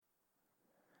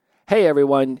Hey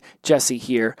everyone, Jesse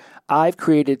here. I've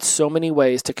created so many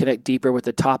ways to connect deeper with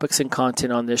the topics and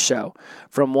content on this show,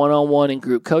 from one-on-one and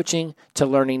group coaching to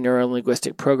learning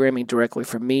neuro-linguistic programming directly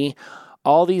from me.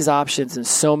 All these options and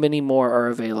so many more are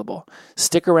available.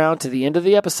 Stick around to the end of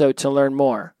the episode to learn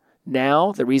more.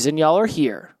 Now, the reason y'all are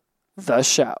here, the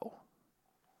show.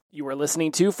 You are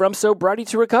listening to From Sobriety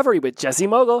to Recovery with Jesse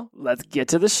Mogul. Let's get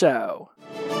to the show.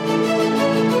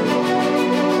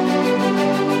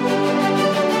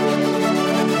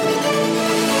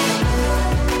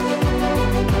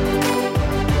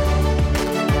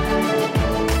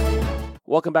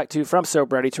 Welcome back to From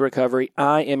Sobriety to Recovery.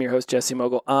 I am your host, Jesse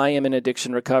Mogul. I am in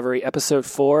addiction recovery, episode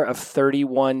 4 of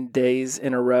 31 days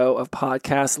in a row of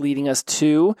podcasts leading us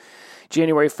to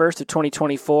January 1st of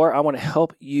 2024. I want to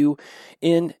help you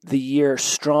end the year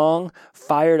strong,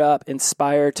 fired up,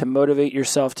 inspired to motivate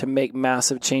yourself to make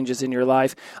massive changes in your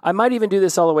life. I might even do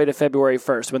this all the way to February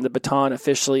 1st when the baton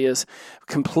officially is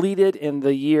completed and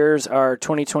the years are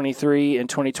 2023 and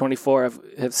 2024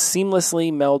 have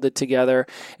seamlessly melded together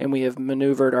and we have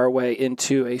maneuvered our way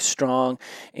into a strong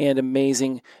and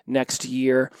amazing next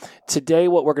year. Today,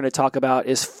 what we're going to talk about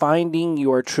is finding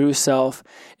your true self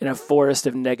in a forest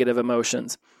of negative emotions.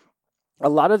 A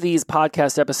lot of these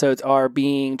podcast episodes are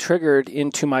being triggered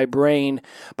into my brain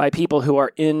by people who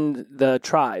are in the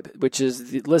tribe, which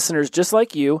is the listeners just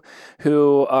like you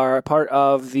who are a part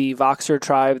of the Voxer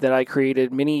tribe that I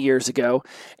created many years ago.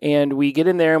 And we get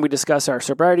in there and we discuss our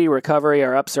sobriety, recovery,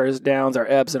 our ups, our downs, our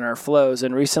ebbs, and our flows.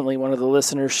 And recently, one of the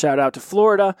listeners, shout out to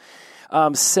Florida,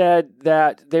 said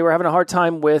that they were having a hard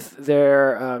time with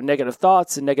their negative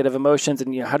thoughts and negative emotions.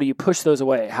 And how do you push those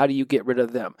away? How do you get rid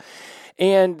of them?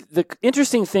 And the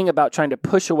interesting thing about trying to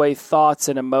push away thoughts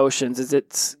and emotions is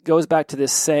it goes back to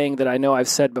this saying that I know I've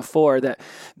said before,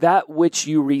 that which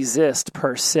you resist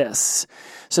persists.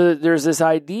 So there's this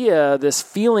idea, this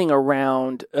feeling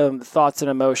around thoughts and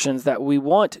emotions that we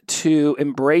want to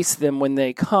embrace them when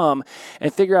they come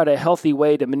and figure out a healthy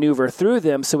way to maneuver through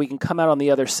them so we can come out on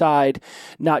the other side,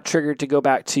 not triggered to go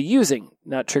back to using,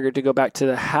 not triggered to go back to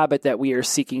the habit that we are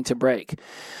seeking to break.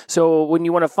 So when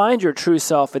you want to find your true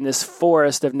self in this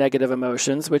forest of negative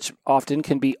emotions, which often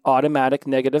can be automatic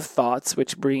negative thoughts,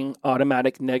 which bring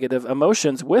automatic negative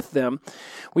emotions with them,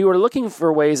 we were looking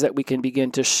for ways that we can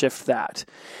begin to shift that.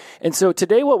 And so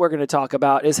today what we're going to talk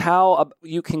about is how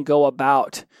you can go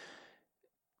about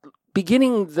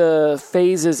beginning the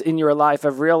phases in your life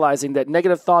of realizing that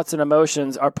negative thoughts and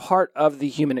emotions are part of the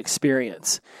human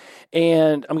experience.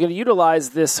 And I'm going to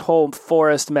utilize this whole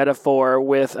forest metaphor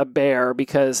with a bear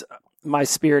because my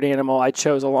spirit animal I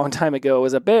chose a long time ago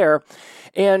was a bear.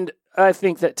 And I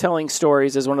think that telling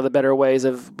stories is one of the better ways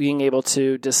of being able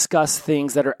to discuss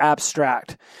things that are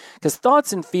abstract. Because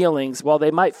thoughts and feelings, while they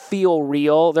might feel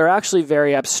real, they're actually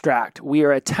very abstract. We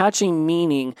are attaching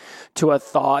meaning to a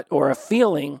thought or a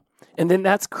feeling, and then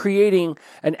that's creating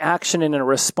an action and a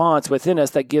response within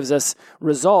us that gives us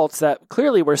results that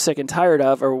clearly we're sick and tired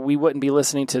of, or we wouldn't be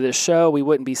listening to this show. We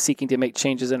wouldn't be seeking to make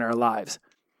changes in our lives.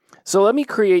 So let me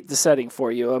create the setting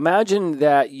for you. Imagine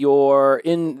that you're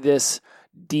in this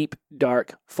deep,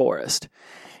 dark forest,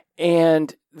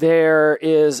 and there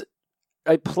is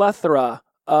a plethora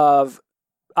of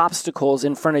obstacles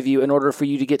in front of you in order for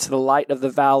you to get to the light of the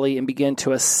valley and begin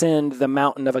to ascend the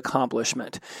mountain of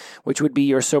accomplishment, which would be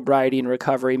your sobriety and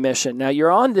recovery mission. Now,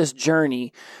 you're on this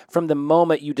journey from the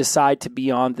moment you decide to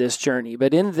be on this journey.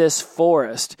 But in this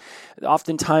forest,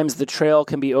 oftentimes the trail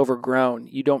can be overgrown.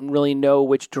 You don't really know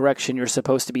which direction you're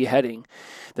supposed to be heading.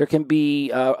 There can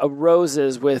be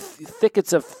roses with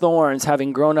thickets of thorns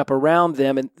having grown up around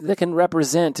them, and that can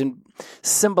represent and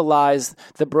symbolize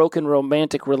the broken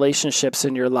romantic relationships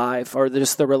in your life, or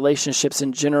just the relationships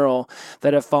in general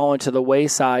that have fallen to the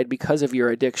wayside because of your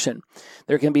addiction.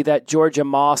 There can be that Georgia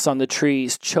moss on the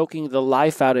trees choking the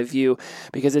life out of you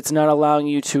because it's not allowing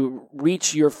you to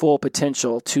reach your full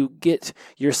potential, to get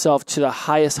yourself to the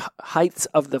highest heights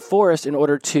of the forest in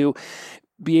order to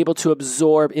be able to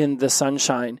absorb in the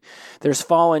sunshine. There's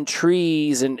fallen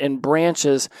trees and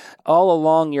branches all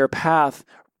along your path,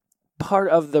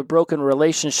 part of the broken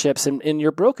relationships and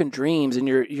your broken dreams and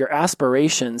your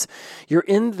aspirations. You're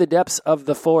in the depths of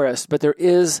the forest, but there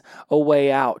is a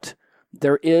way out.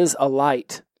 There is a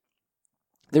light.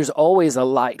 There's always a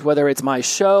light, whether it's my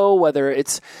show, whether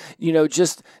it's,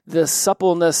 just the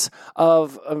suppleness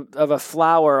of a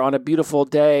flower on a beautiful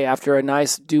day after a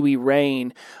nice dewy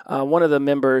rain. One of the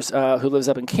members who lives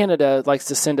up in Canada likes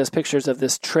to send us pictures of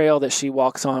this trail that she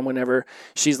walks on whenever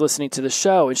she's listening to the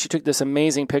show. And she took this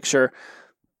amazing picture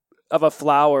of a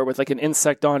flower with like an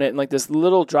insect on it, and like this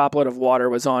little droplet of water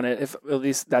was on it. If at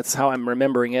least that's how I'm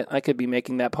remembering it. I could be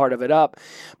making that part of it up,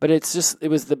 but it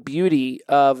was the beauty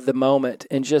of the moment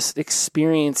and just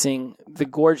experiencing the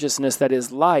gorgeousness that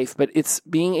is life. But it's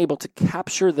being able to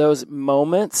capture those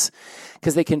moments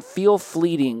because they can feel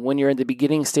fleeting when you're in the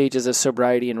beginning stages of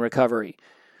sobriety and recovery.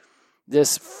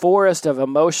 This forest of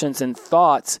emotions and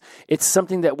thoughts, it's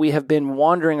something that we have been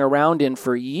wandering around in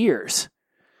for years.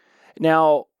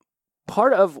 Now,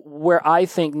 part of where I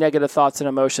think negative thoughts and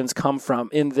emotions come from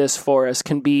in this forest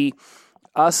can be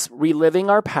us reliving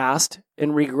our past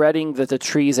and regretting that the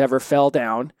trees ever fell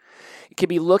down. It could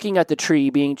be looking at the tree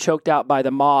being choked out by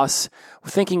the moss,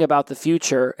 thinking about the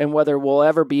future and whether we'll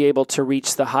ever be able to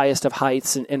reach the highest of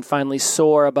heights and finally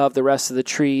soar above the rest of the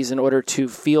trees in order to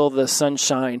feel the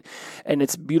sunshine and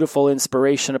its beautiful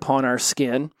inspiration upon our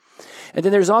skin. And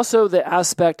then there's also the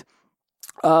aspect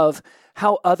of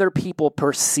how other people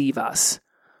perceive us.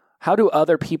 How do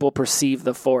other people perceive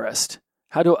the forest?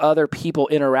 How do other people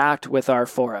interact with our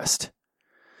forest?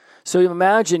 So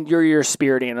imagine you're your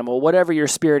spirit animal. Whatever your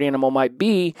spirit animal might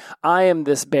be, I am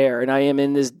this bear, and I am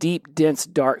in this deep, dense,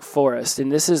 dark forest.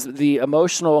 And this is the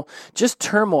emotional, just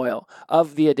turmoil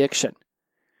of the addiction.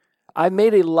 I've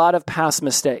made a lot of past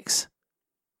mistakes.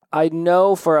 I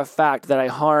know for a fact that I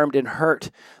harmed and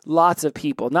hurt lots of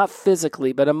people, not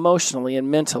physically, but emotionally and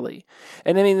mentally.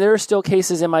 And I mean, there are still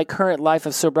cases in my current life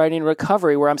of sobriety and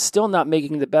recovery where I'm still not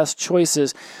making the best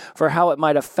choices for how it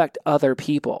might affect other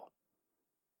people.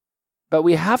 But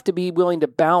we have to be willing to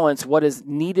balance what is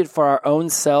needed for our own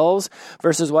selves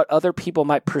versus what other people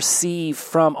might perceive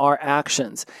from our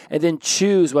actions, and then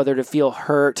choose whether to feel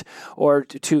hurt or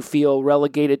to feel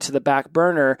relegated to the back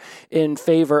burner in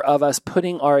favor of us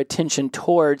putting our attention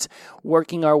towards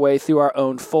working our way through our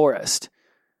own forest.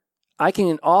 I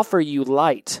can offer you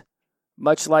light,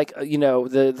 much like,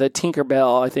 the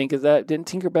Tinkerbell, I think, didn't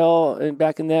Tinkerbell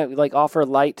back in that, like, offer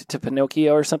light to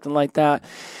Pinocchio or something like that?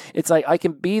 It's like, I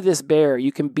can be this bear.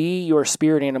 You can be your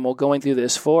spirit animal going through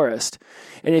this forest.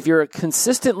 And if you're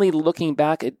consistently looking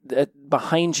back at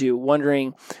behind you,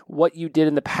 wondering what you did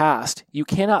in the past, you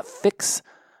cannot fix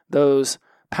those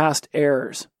past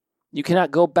errors. You cannot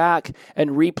go back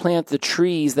and replant the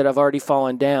trees that have already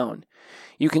fallen down.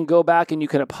 You can go back and you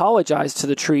can apologize to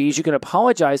the trees, you can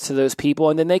apologize to those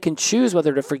people, and then they can choose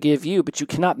whether to forgive you, but you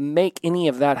cannot make any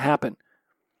of that happen.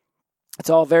 It's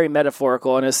all very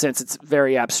metaphorical. In a sense, it's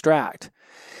very abstract.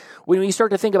 When we start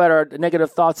to think about our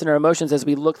negative thoughts and our emotions as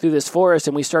we look through this forest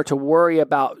and we start to worry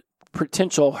about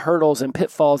potential hurdles and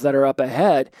pitfalls that are up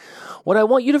ahead, what I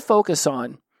want you to focus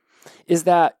on is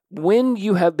that when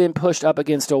you have been pushed up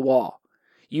against a wall,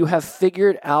 you have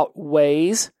figured out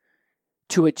ways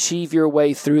to achieve your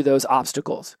way through those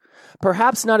obstacles.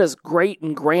 Perhaps not as great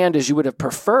and grand as you would have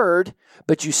preferred,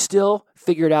 but you still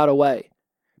figured out a way.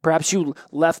 Perhaps you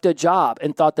left a job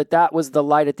and thought that that was the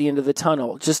light at the end of the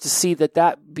tunnel, just to see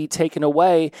that be taken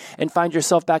away and find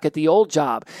yourself back at the old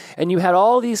job. And you had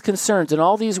all these concerns and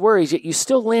all these worries, yet you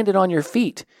still landed on your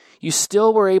feet. You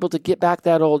still were able to get back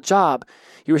that old job.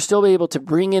 You were still able to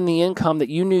bring in the income that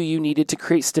you knew you needed to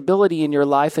create stability in your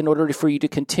life in order for you to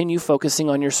continue focusing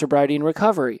on your sobriety and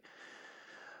recovery.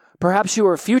 Perhaps you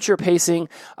were future pacing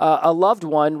a loved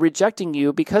one rejecting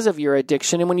you because of your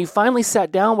addiction. And when you finally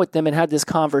sat down with them and had this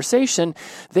conversation,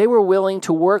 they were willing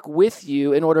to work with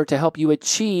you in order to help you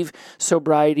achieve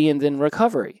sobriety and then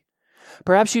recovery.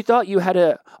 Perhaps you thought you had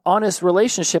an honest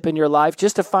relationship in your life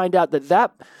just to find out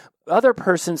that other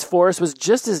person's forest was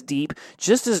just as deep,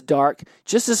 just as dark,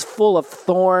 just as full of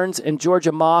thorns and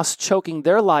Georgia moss choking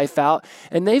their life out,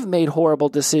 and they've made horrible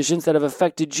decisions that have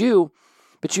affected you,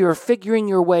 but you are figuring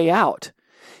your way out.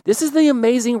 This is the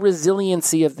amazing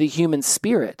resiliency of the human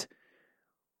spirit.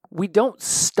 We don't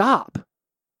stop.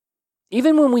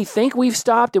 Even when we think we've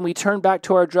stopped and we turn back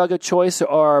to our drug of choice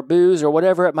or our booze or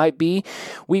whatever it might be,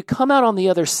 we come out on the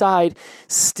other side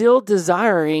still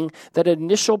desiring that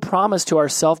initial promise to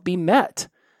ourselves be met,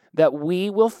 that we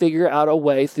will figure out a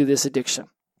way through this addiction.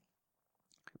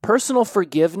 Personal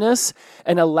forgiveness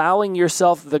and allowing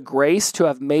yourself the grace to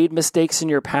have made mistakes in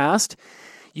your past,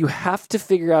 you have to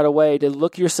figure out a way to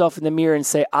look yourself in the mirror and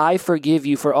say, I forgive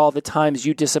you for all the times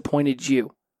you disappointed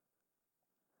you.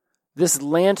 This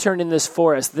lantern in this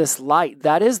forest, this light,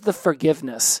 that is the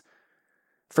forgiveness.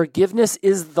 Forgiveness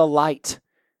is the light.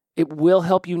 It will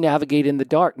help you navigate in the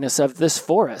darkness of this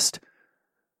forest.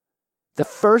 The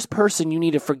first person you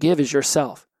need to forgive is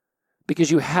yourself,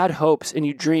 because you had hopes and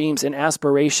you dreams and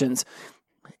aspirations,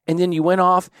 and then you went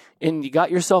off and you got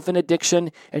yourself in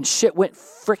addiction and shit went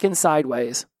frickin'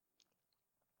 sideways.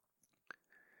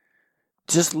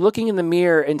 Just looking in the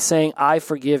mirror and saying, I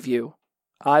forgive you.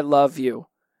 I love you,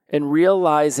 and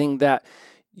realizing that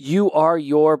you are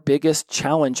your biggest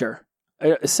challenger.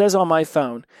 It says on my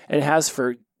phone, and it has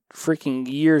for freaking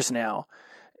years now,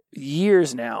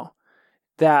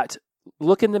 that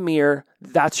look in the mirror,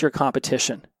 that's your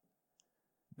competition.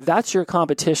 That's your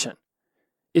competition,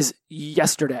 is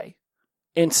yesterday,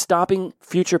 and stopping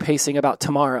future pacing about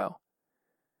tomorrow.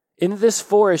 In this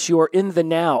forest, you are in the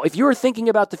now. If you are thinking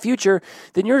about the future,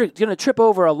 then you're going to trip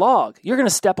over a log. You're going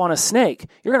to step on a snake.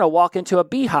 You're going to walk into a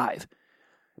beehive.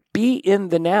 Be in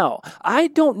the now. I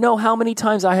don't know how many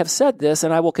times I have said this,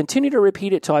 and I will continue to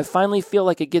repeat it till I finally feel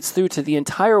like it gets through to the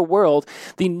entire world.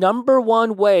 The number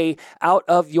one way out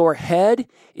of your head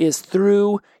is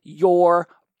through your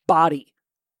body.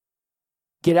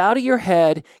 Get out of your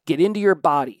head, get into your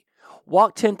body.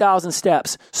 Walk 10,000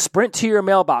 steps, sprint to your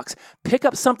mailbox, pick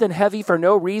up something heavy for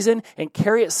no reason and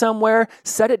carry it somewhere,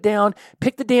 set it down,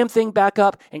 pick the damn thing back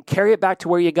up and carry it back to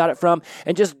where you got it from,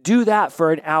 and just do that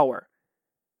for an hour.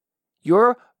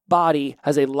 Your body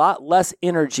has a lot less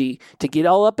energy to get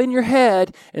all up in your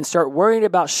head and start worrying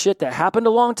about shit that happened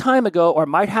a long time ago or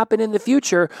might happen in the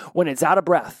future when it's out of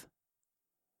breath.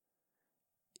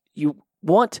 You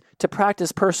want to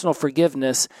practice personal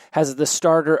forgiveness as the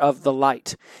starter of the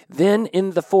light. Then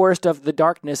in the forest of the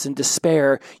darkness and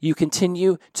despair, you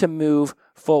continue to move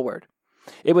forward.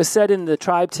 It was said in the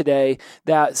tribe today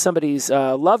that somebody's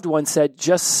loved one said,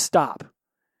 just stop.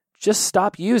 Just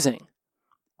stop using.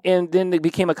 And then it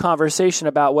became a conversation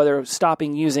about whether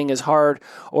stopping using is hard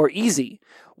or easy.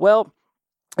 Well,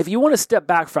 if you want to step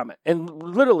back from it, and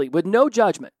literally with no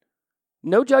judgment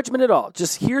at all,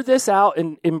 just hear this out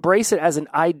and embrace it as an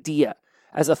idea,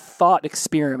 as a thought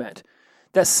experiment,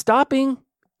 that stopping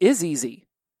is easy.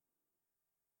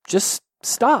 Just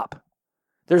stop.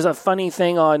 There's a funny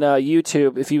thing on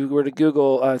YouTube. If you were to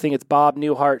Google, I think it's Bob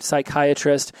Newhart,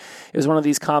 psychiatrist. It was one of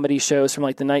these comedy shows from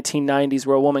like the 1990s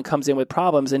where a woman comes in with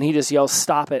problems and he just yells,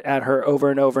 stop it at her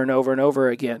over and over and over and over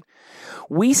again.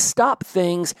 We stop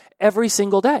things every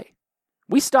single day.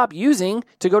 We stop using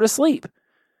to go to sleep.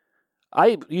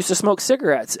 I used to smoke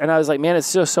cigarettes and I was like, man,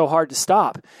 it's just so hard to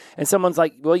stop. And someone's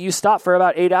like, well, you stop for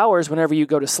about 8 hours whenever you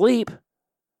go to sleep.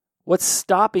 What's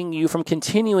stopping you from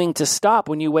continuing to stop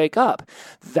when you wake up?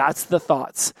 That's the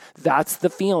thoughts. That's the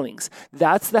feelings.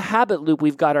 That's the habit loop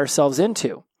we've got ourselves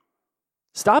into.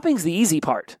 Stopping's the easy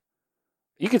part.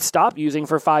 You could stop using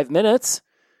for 5 minutes,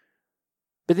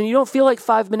 but then you don't feel like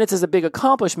 5 minutes is a big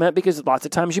accomplishment because lots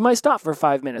of times you might stop for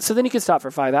 5 minutes. So then you could stop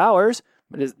for 5 hours.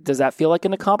 But does that feel like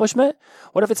an accomplishment?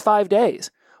 What if it's 5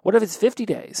 days? What if it's 50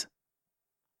 days?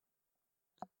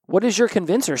 What is your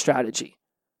convincer strategy?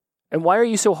 And why are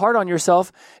you so hard on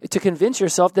yourself to convince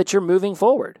yourself that you're moving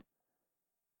forward?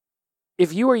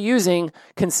 If you were using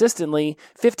consistently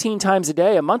 15 times a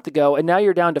day a month ago and now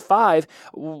you're down to 5,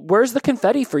 where's the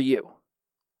confetti for you?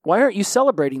 Why aren't you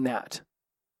celebrating that?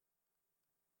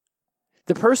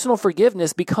 The personal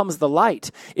forgiveness becomes the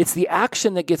light. It's the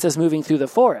action that gets us moving through the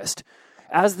forest.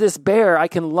 As this bear, I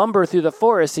can lumber through the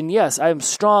forest, and yes, I am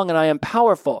strong and I am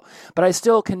powerful, but I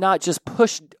still cannot just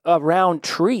push around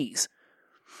trees.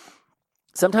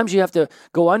 Sometimes you have to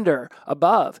go under,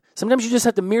 above. Sometimes you just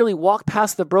have to merely walk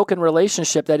past the broken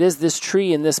relationship that is this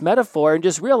tree in this metaphor and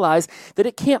just realize that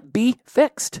it can't be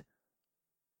fixed.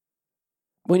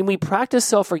 When we practice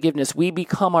self-forgiveness, we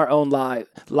become our own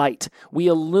light. We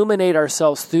illuminate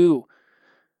ourselves through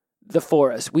the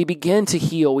forest. We begin to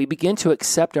heal. We begin to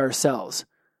accept ourselves.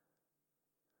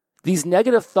 These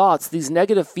negative thoughts, these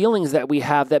negative feelings that we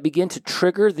have that begin to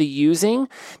trigger the using,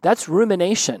 that's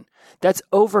rumination. That's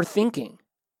overthinking.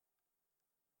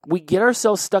 We get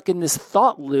ourselves stuck in this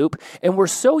thought loop and we're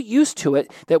so used to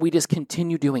it that we just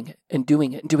continue doing it and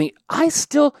doing it and doing it. I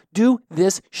still do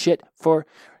this shit for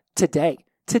today.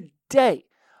 Today,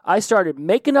 I started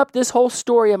making up this whole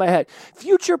story in my head.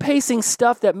 Future pacing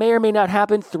stuff that may or may not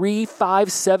happen 3,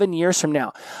 5, 7 years from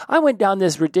now. I went down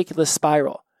this ridiculous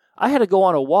spiral. I had to go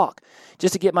on a walk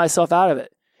just to get myself out of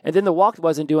it. And then the walk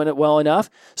wasn't doing it well enough.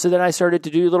 So then I started to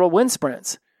do little wind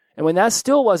sprints. And when that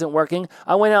still wasn't working,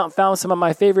 I went out and found some of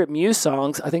my favorite Muse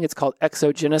songs. I think it's called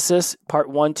Exogenesis, part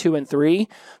 1, 2, and 3.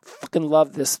 Fucking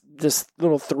love this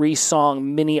little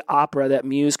 3-song mini opera that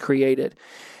Muse created.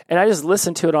 And I just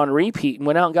listened to it on repeat and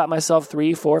went out and got myself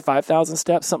 3, 4, 5,000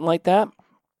 steps, something like that.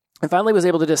 And finally was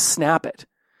able to just snap it.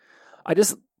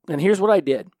 And here's what I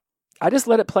did. I just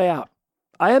let it play out.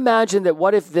 I imagined that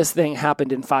what if this thing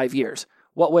happened in 5 years?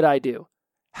 What would I do?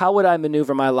 How would I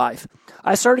maneuver my life?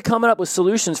 I started coming up with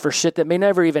solutions for shit that may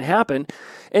never even happen.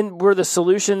 And were the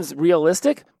solutions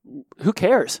realistic? Who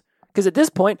cares? Because at this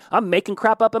point, I'm making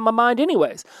crap up in my mind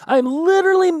anyways. I'm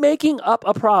literally making up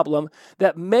a problem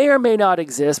that may or may not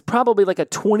exist, probably like a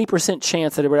 20%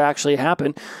 chance that it would actually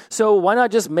happen. So why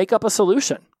not just make up a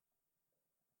solution?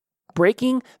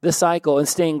 Breaking the cycle and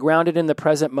staying grounded in the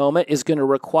present moment is going to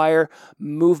require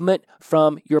movement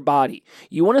from your body.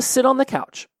 You want to sit on the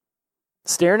couch,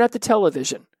 staring at the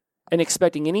television and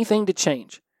expecting anything to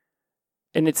change.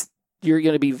 And you're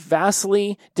going to be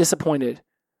vastly disappointed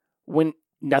when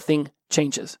nothing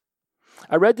changes.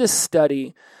 I read this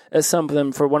study as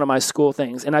something for one of my school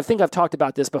things, and I think I've talked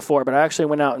about this before, but I actually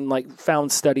went out and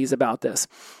found studies about this,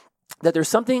 that there's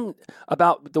something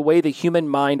about the way the human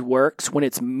mind works when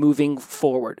it's moving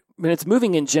forward. I mean, it's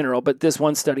moving in general, but this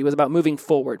one study was about moving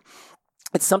forward.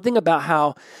 It's something about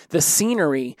how the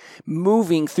scenery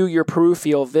moving through your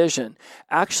peripheral vision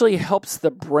actually helps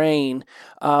the brain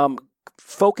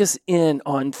focus in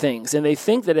on things. And they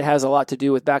think that it has a lot to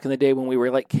do with back in the day when we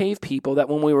were like cave people, that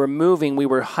when we were moving, we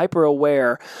were hyper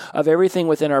aware of everything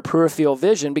within our peripheral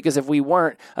vision, because if we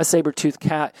weren't, a saber-toothed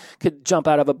cat could jump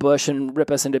out of a bush and rip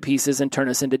us into pieces and turn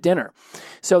us into dinner.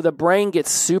 So the brain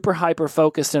gets super hyper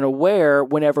focused and aware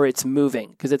whenever it's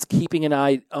moving, because it's keeping an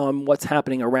eye on what's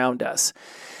happening around us.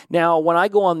 Now, when I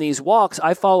go on these walks,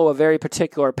 I follow a very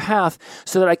particular path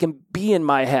so that I can be in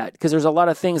my head, because there's a lot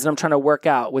of things that I'm trying to work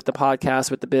out with the podcast,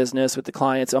 with the business, with the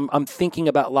clients. I'm thinking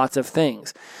about lots of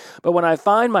things. But when I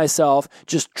find myself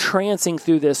just trancing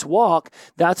through this walk,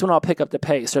 that's when I'll pick up the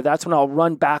pace, or that's when I'll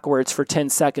run backwards for 10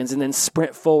 seconds and then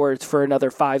sprint forwards for another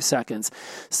 5 seconds.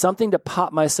 Something to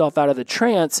pop myself out of the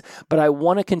trance, but I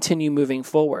want to continue moving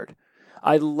forward.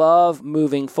 I love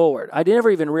moving forward. I never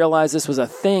even realized this was a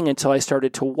thing until I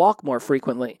started to walk more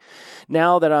frequently.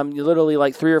 Now that I'm literally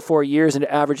like 3 or 4 years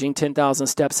into averaging 10,000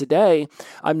 steps a day,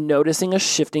 I'm noticing a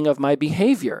shifting of my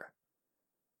behavior.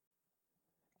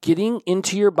 Getting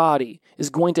into your body is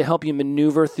going to help you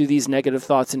maneuver through these negative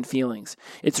thoughts and feelings.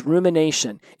 It's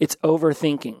rumination. It's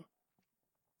overthinking.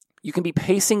 You can be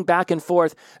pacing back and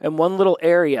forth in one little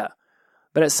area,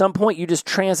 but at some point, you just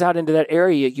trance out into that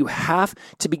area. You have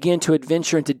to begin to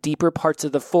adventure into deeper parts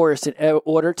of the forest in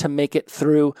order to make it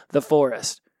through the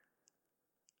forest.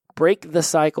 Break the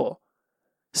cycle.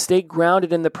 Stay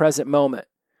grounded in the present moment.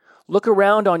 Look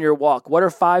around on your walk. What are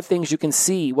 5 things you can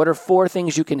see? What are 4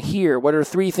 things you can hear? What are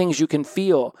 3 things you can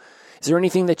feel? Is there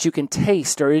anything that you can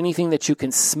taste or anything that you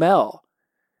can smell?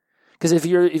 Because if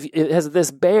it has this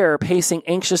bear pacing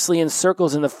anxiously in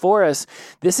circles in the forest,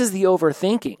 this is the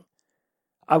overthinking.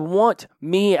 I want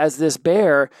me as this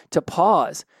bear to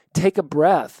pause, take a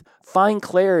breath, find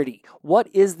clarity. What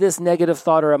is this negative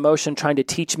thought or emotion trying to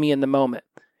teach me in the moment?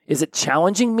 Is it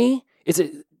challenging me? Is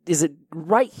it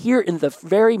right here in the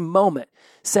very moment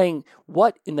saying,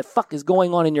 what in the fuck is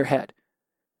going on in your head?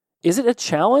 Is it a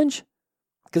challenge?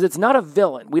 Because it's not a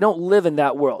villain. We don't live in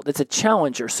that world. It's a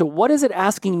challenger. So what is it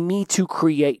asking me to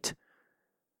create?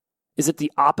 Is it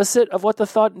the opposite of what the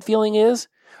thought and feeling is?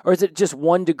 Or is it just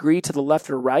 1 degree to the left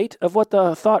or right of what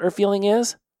the thought or feeling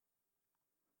is?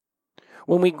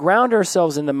 When we ground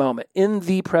ourselves in the moment, in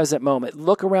the present moment,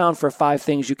 look around for 5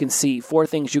 things you can see, 4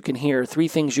 things you can hear, 3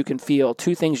 things you can feel,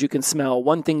 2 things you can smell,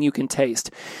 1 thing you can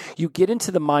taste. You get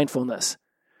into the mindfulness.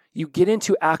 You get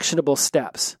into actionable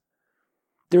steps.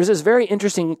 There's this very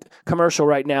interesting commercial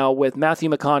right now with Matthew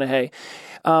McConaughey.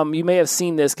 You may have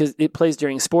seen this because it plays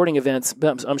during sporting events,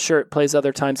 but I'm sure it plays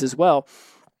other times as well,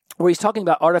 where he's talking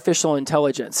about artificial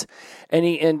intelligence. And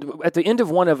at the end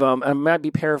of one of them, I might be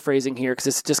paraphrasing here because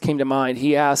this just came to mind,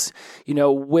 he asks,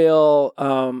 will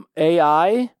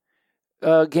AI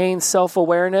gain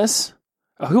self-awareness?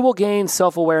 Who will gain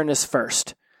self-awareness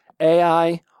first,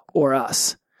 AI or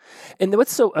us? And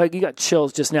what's so, you got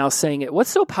chills just now saying it.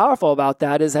 What's so powerful about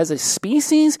that is, as a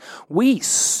species, we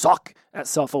suck at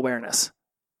self-awareness.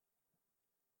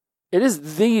 It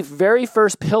is the very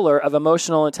first pillar of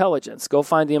emotional intelligence. Go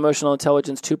find the Emotional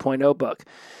Intelligence 2.0 book.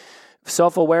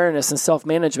 Self-awareness and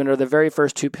self-management are the very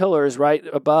first 2 pillars, right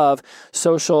above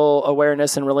social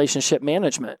awareness and relationship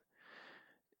management.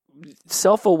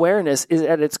 Self-awareness is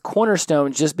at its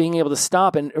cornerstone just being able to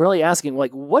stop and really asking,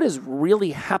 what is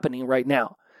really happening right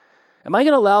now? Am I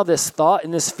going to allow this thought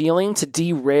and this feeling to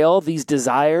derail these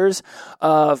desires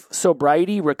of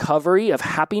sobriety, recovery, of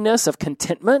happiness, of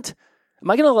contentment?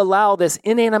 Am I going to allow this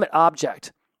inanimate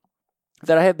object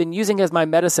that I have been using as my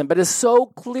medicine, but is so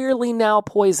clearly now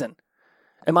poison?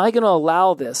 Am I going to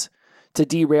allow this to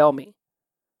derail me?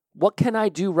 What can I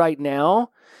do right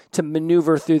now to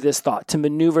maneuver through this thought, to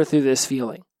maneuver through this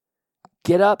feeling?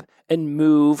 Get up and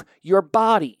move your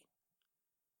body.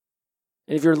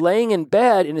 And if you're laying in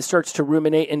bed and it starts to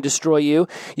ruminate and destroy you,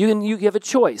 you have a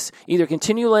choice. Either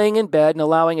continue laying in bed and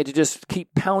allowing it to just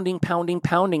keep pounding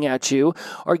at you,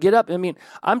 or get up. I mean,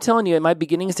 I'm telling you, in my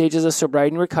beginning stages of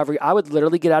sobriety and recovery, I would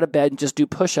literally get out of bed and just do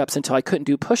push-ups until I couldn't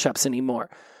do push-ups anymore.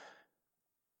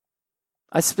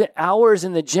 I spent hours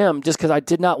in the gym just because I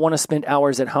did not want to spend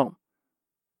hours at home.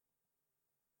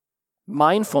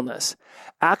 Mindfulness.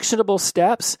 Actionable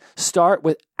steps start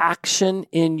with action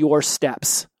in your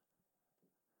steps.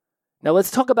 Now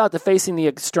let's talk about facing the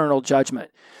external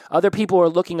judgment. Other people are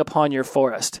looking upon your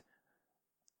forest.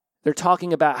 They're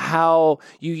talking about how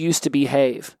you used to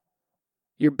behave.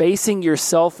 You're basing your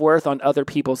self-worth on other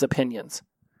people's opinions.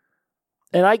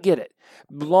 And I get it.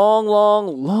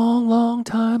 Long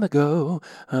time ago,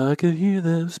 I could hear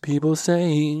those people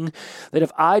saying that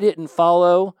if I didn't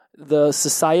follow the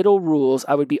societal rules,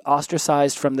 I would be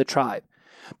ostracized from the tribe.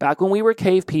 Back when we were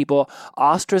cave people,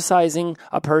 ostracizing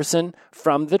a person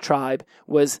from the tribe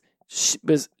was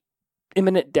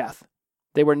imminent death.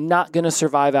 They were not going to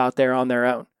survive out there on their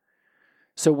own.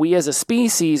 So we as a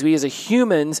species, we as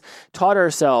humans taught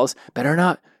ourselves, better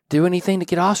not do anything to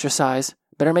get ostracized.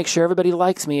 Better make sure everybody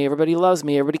likes me, everybody loves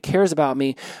me, everybody cares about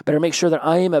me. Better make sure that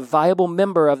I am a viable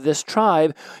member of this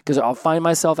tribe, because I'll find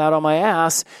myself out on my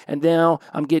ass and now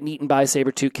I'm getting eaten by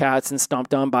saber-toothed cats and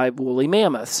stomped on by woolly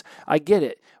mammoths. I get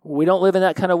it. We don't live in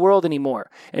that kind of world anymore.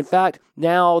 In fact,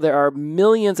 now there are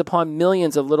millions upon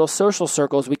millions of little social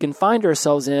circles we can find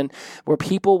ourselves in where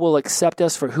people will accept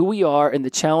us for who we are and the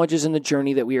challenges and the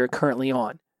journey that we are currently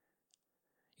on.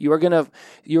 You're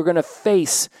gonna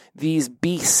face these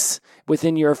beasts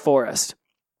within your forest.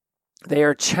 They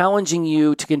are challenging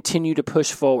you to continue to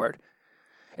push forward.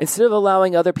 Instead of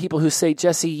allowing other people who say,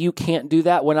 Jesse, you can't do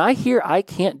that, when I hear I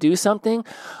can't do something,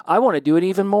 I want to do it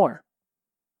even more.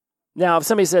 Now, if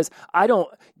somebody says,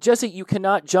 Jesse, you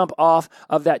cannot jump off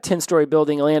of that 10-story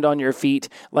building and land on your feet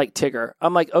like Tigger.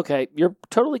 I'm like, okay, you're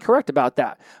totally correct about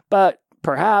that. But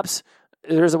perhaps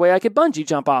there's a way I could bungee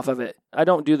jump off of it. I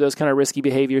don't do those kind of risky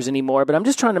behaviors anymore, but I'm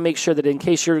just trying to make sure that in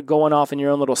case you're going off in your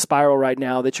own little spiral right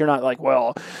now, that you're not like,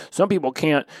 well, some people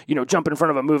can't, jump in front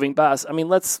of a moving bus. I mean,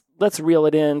 let's reel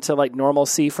it into like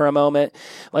normalcy for a moment.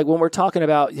 Like when we're talking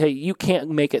about, hey, you can't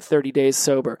make it 30 days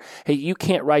sober. Hey, you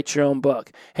can't write your own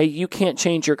book. Hey, you can't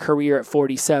change your career at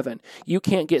 47. You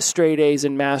can't get straight A's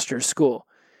in master's school.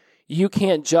 You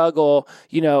can't juggle,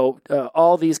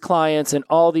 all these clients and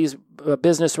all these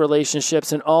business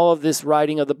relationships and all of this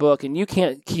writing of the book. And you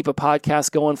can't keep a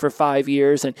podcast going for 5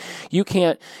 years. And you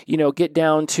can't, get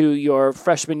down to your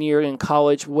freshman year in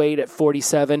college weight at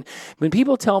 47. When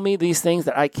people tell me these things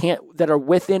that I can't, that are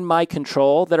within my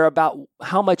control, that are about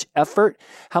how much effort,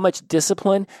 how much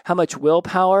discipline, how much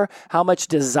willpower, how much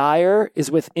desire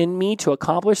is within me to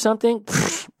accomplish something,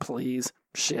 please,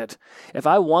 shit. If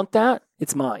I want that,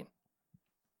 it's mine.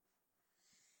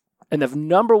 And the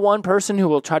number one person who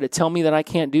will try to tell me that I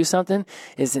can't do something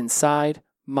is inside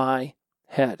my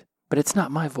head. But it's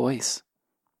not my voice.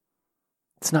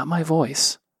 It's not my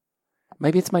voice.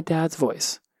 Maybe it's my dad's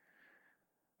voice.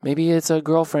 Maybe it's a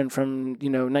girlfriend from,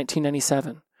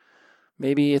 1997.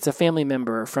 Maybe it's a family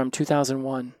member from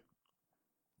 2001.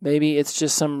 Maybe it's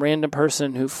just some random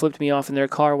person who flipped me off in their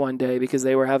car one day because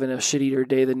they were having a shittier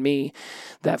day than me,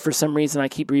 that for some reason I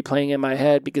keep replaying in my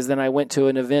head because then I went to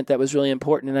an event that was really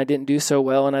important and I didn't do so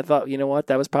well, and I thought, you know what,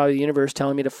 that was probably the universe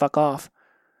telling me to fuck off.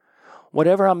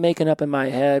 Whatever I'm making up in my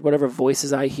head, whatever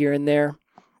voices I hear in there,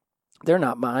 they're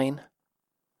not mine.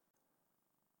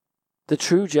 The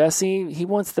true Jesse, he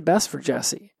wants the best for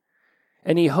Jesse.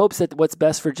 And he hopes that what's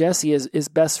best for Jesse is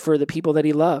best for the people that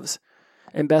he loves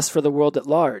and best for the world at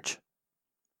large.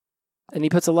 And he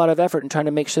puts a lot of effort in trying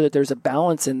to make sure that there's a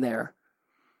balance in there.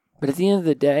 But at the end of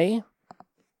the day,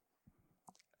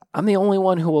 I'm the only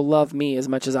one who will love me as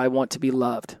much as I want to be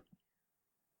loved.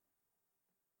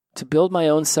 To build my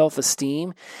own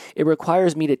self-esteem, it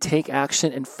requires me to take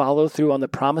action and follow through on the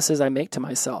promises I make to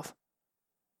myself.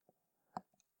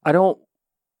 I don't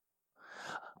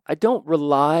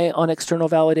rely on external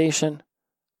validation,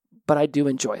 but I do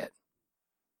enjoy it.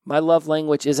 My love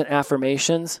language isn't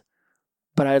affirmations,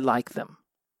 but I like them.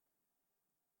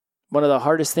 One of the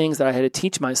hardest things that I had to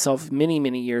teach myself many,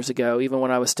 many years ago, even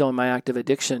when I was still in my active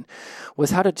addiction,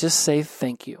 was how to just say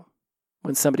thank you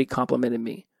when somebody complimented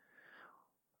me.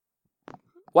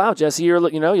 Wow, Jesse, you're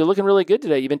looking really good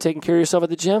today. You've been taking care of yourself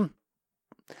at the gym.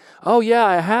 Oh yeah,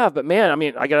 I have, but man,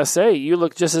 I gotta say, you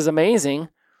look just as amazing.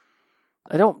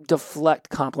 I don't deflect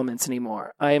compliments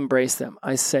anymore. I embrace them.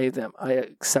 I say them. I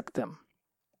accept them.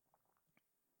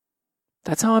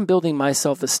 That's how I'm building my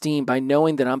self-esteem, by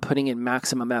knowing that I'm putting in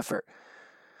maximum effort.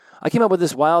 I came up with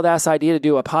this wild ass idea to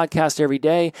do a podcast every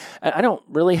day. I don't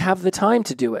really have the time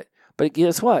to do it. But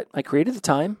guess what? I created the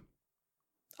time.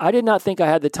 I did not think I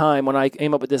had the time when I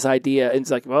came up with this idea.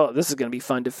 It's like, well, this is going to be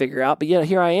fun to figure out. But yeah,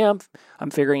 here I am.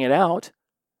 I'm figuring it out.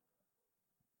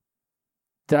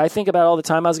 Did I think about all the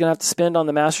time I was going to have to spend on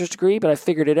the master's degree? But I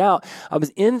figured it out. I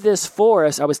was in this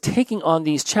forest. I was taking on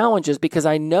these challenges because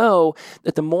I know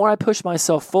that the more I push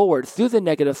myself forward through the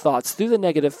negative thoughts, through the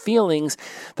negative feelings,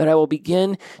 that I will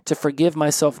begin to forgive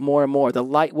myself more and more. The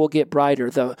light will get brighter.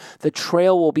 The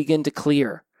trail will begin to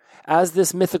clear. As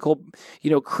this mythical,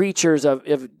 creatures of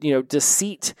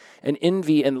deceit and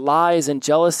envy and lies and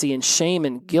jealousy and shame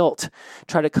and guilt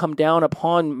try to come down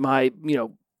upon my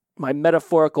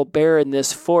metaphorical bear in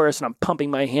this forest, and I'm pumping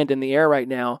my hand in the air right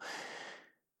now,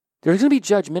 there's going to be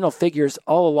judgmental figures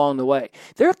all along the way.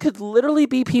 There could literally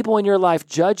be people in your life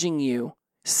judging you,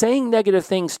 saying negative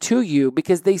things to you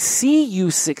because they see you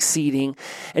succeeding.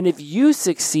 And if you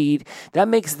succeed, that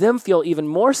makes them feel even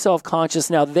more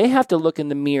self-conscious. Now they have to look in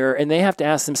the mirror and they have to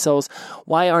ask themselves,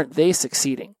 why aren't they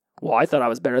succeeding? Well, I thought I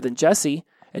was better than Jesse.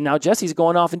 And now Jesse's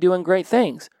going off and doing great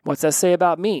things. What's that say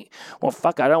about me? Well,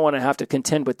 fuck, I don't want to have to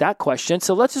contend with that question.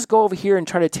 So let's just go over here and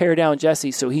try to tear down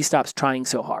Jesse so he stops trying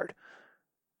so hard.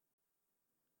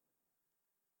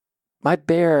 My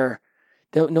bear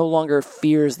no longer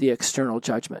fears the external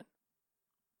judgment.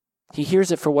 He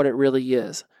hears it for what it really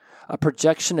is, a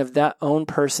projection of that own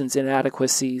person's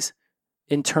inadequacies,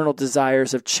 internal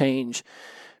desires of change,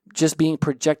 just being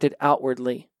projected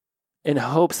outwardly, in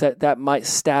hopes that might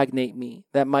stagnate me,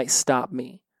 that might stop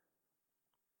me.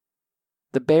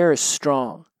 The bear is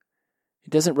strong. It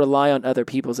doesn't rely on other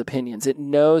people's opinions. It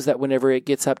knows that whenever it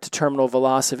gets up to terminal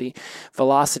velocity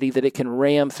that it can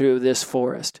ram through this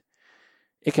forest.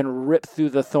 It can rip through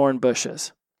the thorn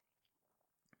bushes.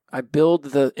 I build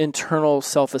the internal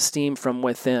self-esteem from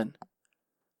within.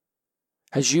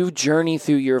 As you journey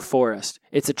through your forest,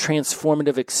 it's a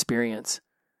transformative experience.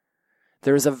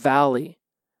 There is a valley.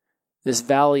 This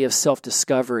valley of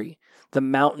self-discovery, the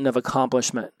mountain of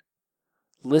accomplishment.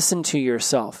 Listen to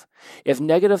yourself. If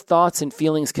negative thoughts and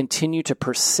feelings continue to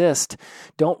persist,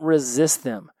 don't resist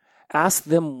them. Ask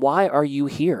them, why are you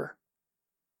here?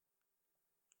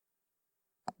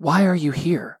 Why are you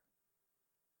here?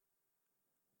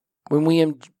 When we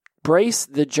embrace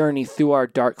the journey through our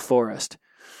dark forest,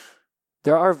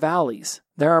 there are valleys,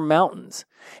 there are mountains.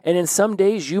 And in some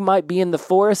days you might be in the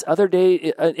forest, other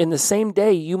day in the same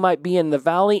day you might be in the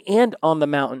valley and on the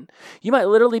mountain. You might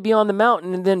literally be on the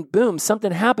mountain and then boom,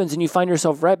 something happens and you find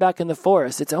yourself right back in the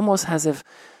forest. It's almost as if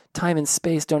time and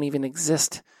space don't even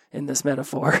exist in this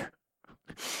metaphor.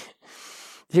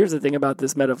 Here's the thing about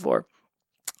this metaphor.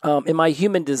 In my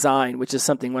human design, which is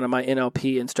something one of my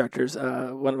NLP instructors,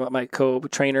 one of my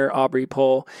co-trainer, Aubrey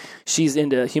Pohl, she's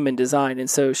into human design. And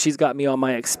so she's got me on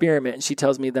my experiment and she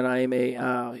tells me that I'm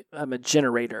a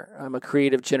generator. I'm a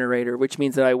creative generator, which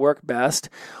means that I work best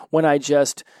when I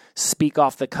just speak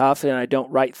off the cuff and I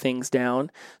don't write things down.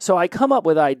 So I come up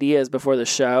with ideas before the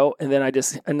show and then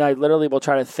I literally will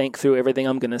try to think through everything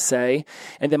I'm going to say.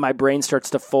 And then my brain starts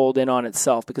to fold in on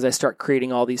itself because I start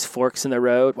creating all these forks in the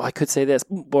road. Well, I could say this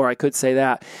or I could say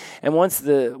that. And once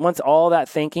all that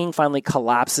thinking finally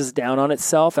collapses down on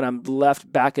itself and I'm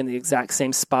left back in the exact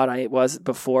same spot I was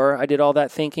before I did all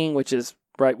that thinking, which is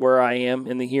right where I am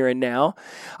in the here and now,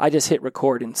 I just hit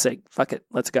record and say, fuck it,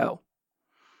 let's go.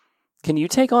 Can you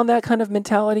take on that kind of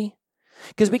mentality?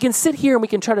 Because we can sit here and we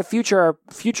can try to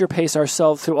future pace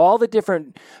ourselves through all the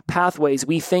different pathways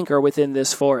we think are within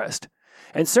this forest.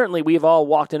 And certainly we've all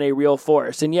walked in a real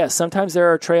forest. And yes, sometimes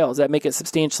there are trails that make it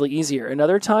substantially easier. And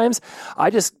other times I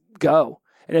just go.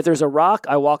 And if there's a rock,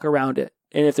 I walk around it.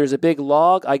 And if there's a big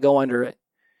log, I go under it.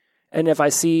 And if I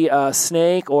see a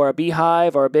snake or a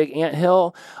beehive or a big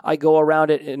anthill, I go around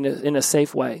it in a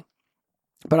safe way.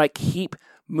 But I keep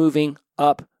moving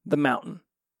up the mountain.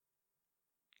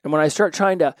 And when I start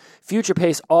trying to future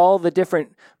pace all the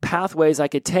different pathways I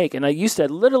could take, and I used to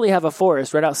literally have a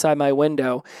forest right outside my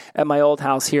window at my old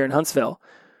house here in Huntsville.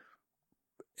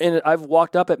 And I've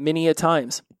walked up it many a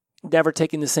times, never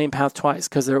taking the same path twice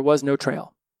because there was no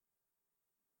trail.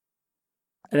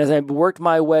 And as I worked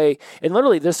my way, and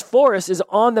literally this forest is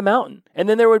on the mountain. And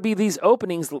then there would be these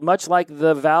openings, much like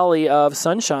the Valley of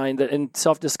Sunshine that in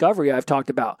self-discovery I've talked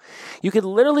about. You could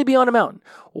literally be on a mountain,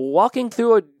 walking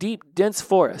through a deep, dense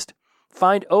forest,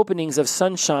 find openings of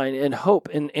sunshine and hope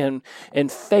and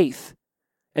faith,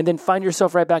 and then find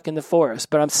yourself right back in the forest.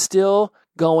 But I'm still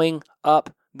going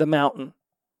up the mountain.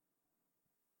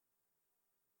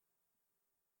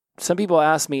 some people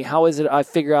ask me, how is it I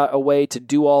figure out a way to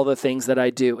do all the things that I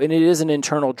do? And it is an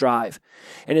internal drive.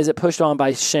 And is it pushed on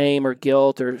by shame or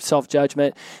guilt or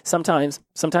self-judgment? Sometimes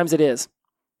it is.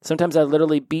 Sometimes I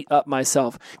literally beat up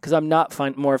myself because I'm not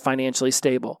more financially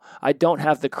stable. I don't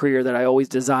have the career that I always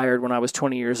desired when I was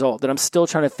 20 years old, that I'm still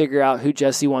trying to figure out who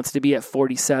Jesse wants to be at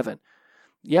 47.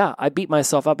 Yeah, I beat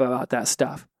myself up about that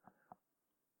stuff.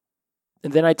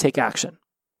 And then I take action.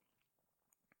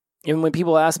 And when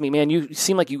people ask me, man, you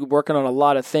seem like you're working on a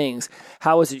lot of things.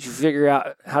 How is it you figure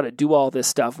out how to do all this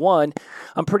stuff? One,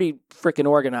 I'm pretty freaking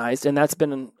organized, and that's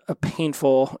been a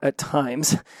painful, at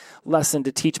times, lesson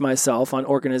to teach myself on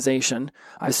organization.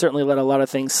 I certainly let a lot of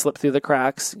things slip through the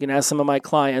cracks. You can ask some of my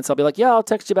clients, I'll be like, yeah, I'll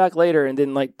text you back later. And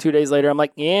then like 2 days later, I'm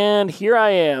like, and here I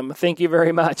am. Thank you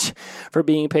very much for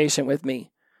being patient with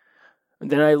me. And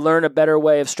then I learn a better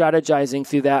way of strategizing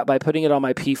through that by putting it on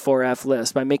my P4F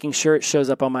list, by making sure it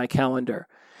shows up on my calendar.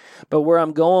 But where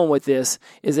I'm going with this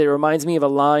is it reminds me of a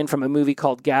line from a movie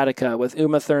called Gattaca with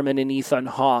Uma Thurman and Ethan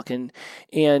Hawke. And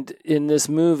in this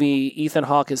movie, Ethan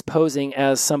Hawke is posing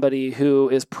as somebody who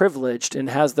is privileged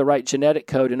and has the right genetic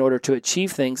code in order to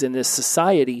achieve things in this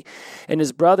society. And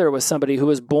his brother was somebody who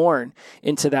was born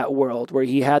into that world where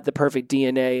he had the perfect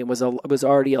DNA and was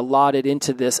already allotted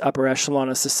into this upper echelon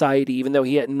of society, even though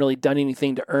he hadn't really done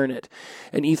anything to earn it.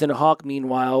 And Ethan Hawke,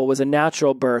 meanwhile, was a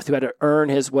natural birth who had to earn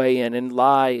his way in and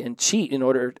lie and cheat in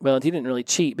order, well, he didn't really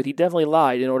cheat, but he definitely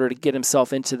lied in order to get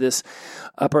himself into this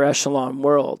upper echelon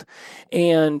world.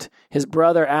 And his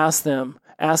brother asked him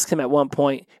at one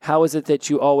point, how is it that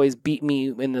you always beat me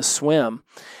in the swim?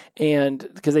 And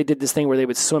because they did this thing where they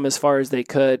would swim as far as they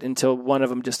could until one of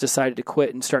them just decided to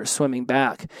quit and start swimming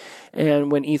back.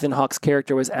 And when Ethan Hawke's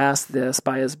character was asked this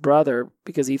by his brother,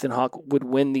 because Ethan Hawke would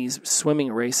win these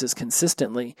swimming races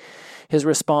consistently, his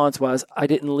response was, I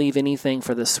didn't leave anything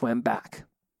for the swim back.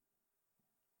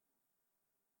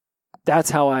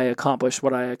 That's how I accomplish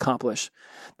what I accomplish.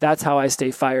 That's how I stay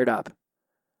fired up.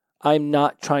 I'm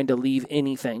not trying to leave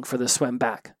anything for the swim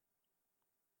back.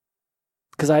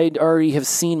 Because I already have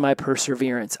seen my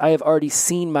perseverance. I have already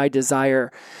seen my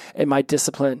desire and my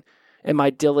discipline and my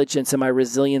diligence and my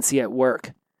resiliency at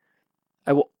work.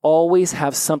 I will always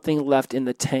have something left in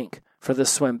the tank for the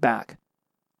swim back.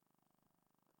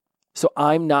 So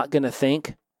I'm not going to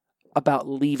think about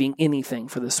leaving anything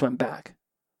for the swim back.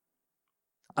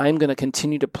 I'm going to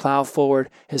continue to plow forward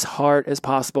as hard as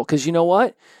possible. Because you know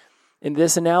what? In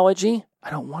this analogy, I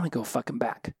don't want to go fucking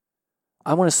back.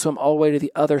 I want to swim all the way to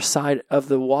the other side of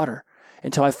the water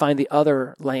until I find the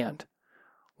other land.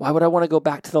 Why would I want to go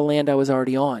back to the land I was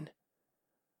already on?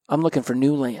 I'm looking for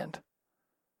new land.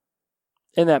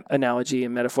 And that analogy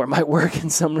and metaphor might work in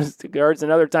some regards.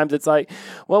 And other times it's like,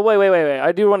 well, wait.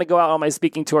 I do want to go out on my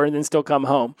speaking tour and then still come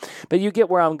home. But you get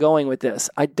where I'm going with this.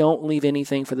 I don't leave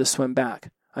anything for the swim back.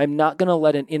 I'm not going to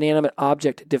let an inanimate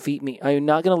object defeat me. I'm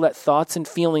not going to let thoughts and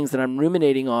feelings that I'm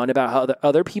ruminating on about how the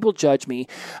other people judge me,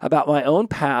 about my own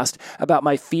past, about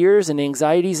my fears and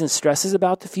anxieties and stresses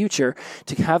about the future,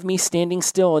 to have me standing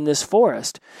still in this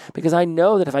forest. Because I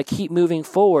know that if I keep moving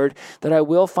forward, that I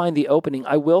will find the opening.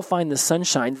 I will find the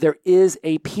sunshine. There is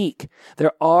a peak.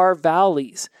 There are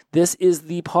valleys. This is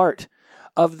the part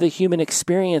of the human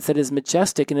experience that is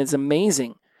majestic and is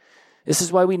amazing. This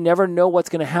is why we never know what's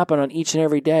going to happen on each and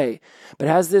every day. But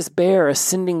as this bear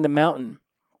ascending the mountain,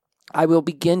 I will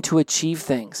begin to achieve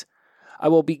things. I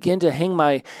will begin to hang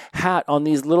my hat on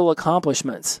these little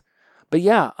accomplishments. But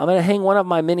yeah, I'm going to hang one of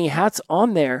my many hats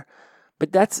on there,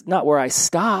 but that's not where I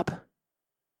stop.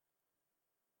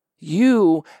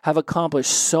 You have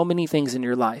accomplished so many things in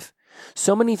your life,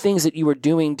 so many things that you were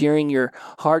doing during your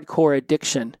hardcore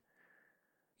addiction.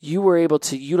 You were able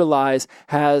to utilize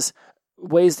as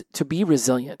ways to be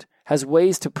resilient, has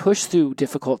ways to push through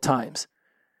difficult times.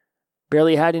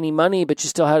 Barely had any money, but you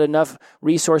still had enough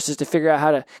resources to figure out how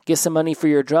to get some money for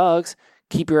your drugs,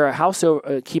 keep your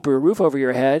keep your roof over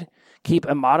your head, keep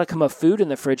a modicum of food in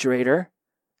the refrigerator,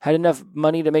 had enough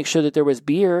money to make sure that there was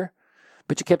beer,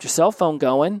 but you kept your cell phone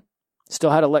going, still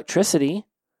had electricity.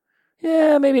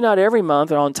 Yeah, maybe not every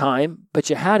month or on time, but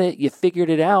you had it, you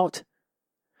figured it out.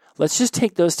 Let's just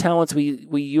take those talents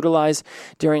we utilize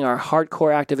during our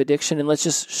hardcore active addiction, and let's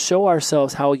just show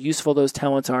ourselves how useful those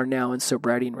talents are now in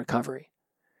sobriety and recovery.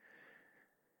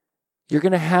 You're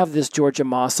going to have this Georgia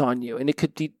moss on you, and it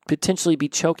could potentially be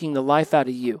choking the life out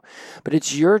of you, but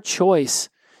it's your choice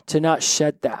to not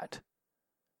shed that.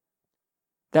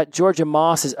 That Georgia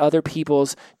moss is other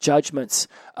people's judgments,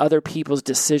 other people's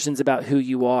decisions about who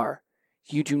you are.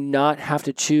 You do not have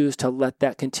to choose to let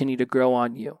that continue to grow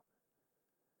on you.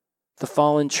 The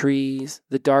fallen trees,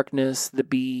 the darkness, the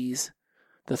bees,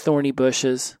 the thorny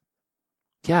bushes,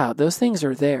 Yeah, those things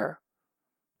are there,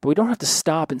 but we don't have to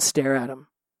stop and stare at them.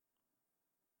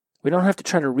 We don't have to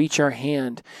try to reach our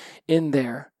hand in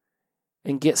there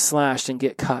and get slashed and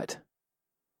get cut.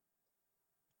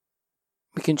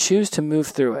 We can choose to move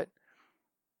through it.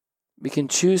 We can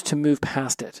choose to move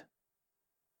past it.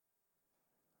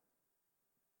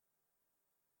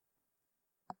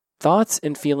 Thoughts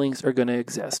and feelings are going to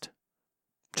exist.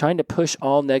 Trying to push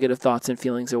all negative thoughts and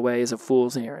feelings away is a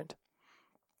fool's errand.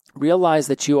 Realize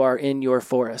that you are in your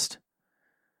forest.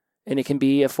 And it can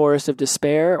be a forest of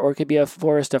despair or it could be a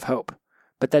forest of hope.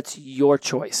 But that's your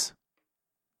choice.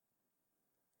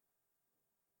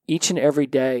 Each and every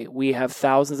day, we have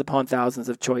thousands upon thousands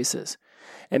of choices.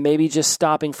 And maybe just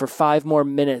stopping for 5 more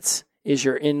minutes is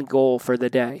your end goal for the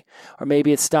day. Or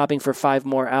maybe it's stopping for 5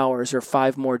 more hours or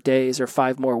 5 more days or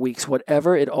 5 more weeks.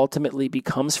 Whatever it ultimately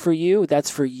becomes for you, that's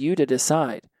for you to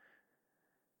decide.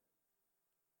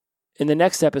 In the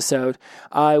next episode,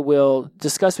 I will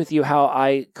discuss with you how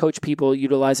I coach people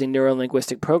utilizing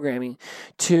neuro-linguistic programming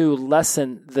to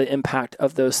lessen the impact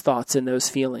of those thoughts and those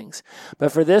feelings.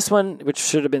 But for this one, which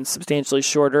should have been substantially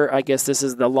shorter, I guess this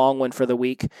is the long one for the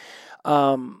week.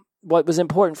 What was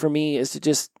important for me is to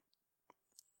just,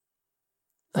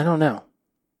 I don't know.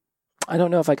 I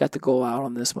don't know if I got the goal out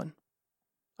on this one.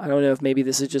 I don't know if maybe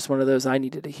this is just one of those I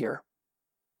needed to hear.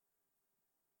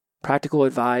 Practical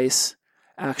advice,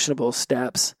 actionable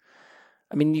steps.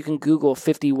 I mean, you can Google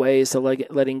 50 ways to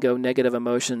letting go negative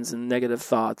emotions and negative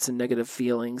thoughts and negative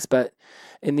feelings, but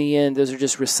in the end, those are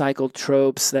just recycled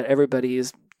tropes that everybody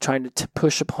is trying to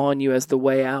push upon you as the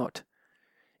way out.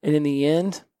 And in the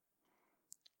end,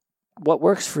 what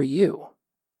works for you?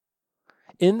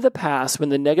 In the past, when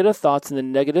the negative thoughts and the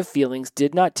negative feelings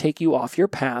did not take you off your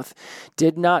path,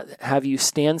 did not have you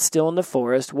stand still in the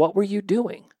forest, what were you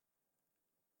doing?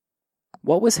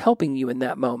 What was helping you in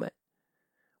that moment?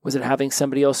 Was it having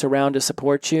somebody else around to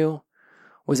support you?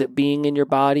 Was it being in your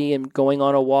body and going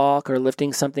on a walk or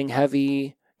lifting something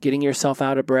heavy, getting yourself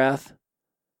out of breath?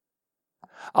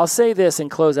 I'll say this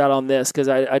and close out on this because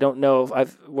I don't know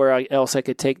where else I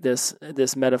could take this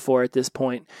metaphor at this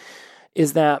point,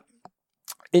 is that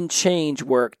in change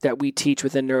work that we teach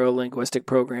within neuro-linguistic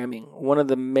programming, one of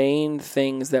the main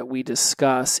things that we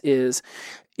discuss is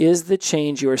the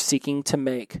change you are seeking to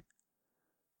make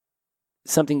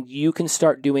something you can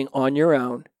start doing on your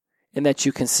own and that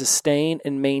you can sustain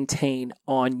and maintain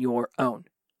on your own.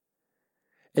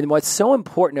 And what's so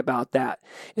important about that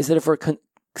is that if we're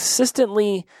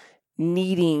consistently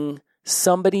needing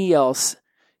somebody else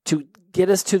to get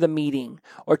us to the meeting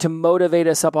or to motivate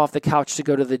us up off the couch to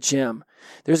go to the gym,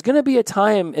 there's going to be a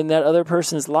time in that other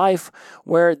person's life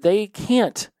where they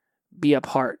can't be a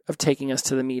part of taking us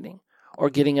to the meeting or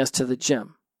getting us to the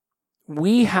gym.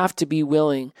 We have to be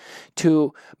willing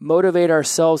to motivate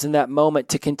ourselves in that moment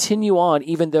to continue on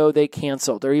even though they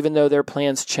canceled or even though their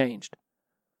plans changed.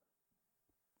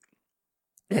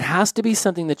 It has to be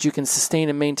something that you can sustain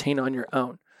and maintain on your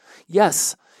own.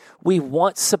 Yes, we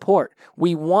want support.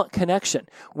 We want connection.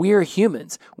 We are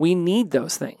humans. We need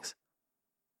those things.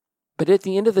 But at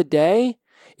the end of the day,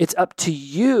 it's up to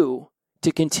you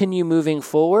to continue moving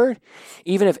forward,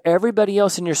 even if everybody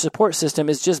else in your support system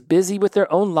is just busy with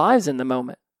their own lives in the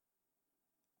moment.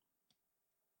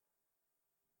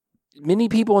 Many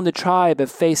people in the tribe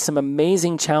have faced some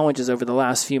amazing challenges over the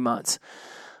last few months,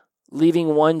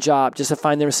 leaving one job just to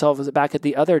find themselves back at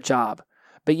the other job,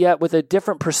 but yet with a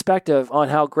different perspective on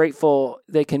how grateful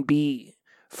they can be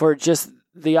for just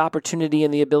the opportunity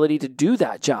and the ability to do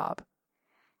that job.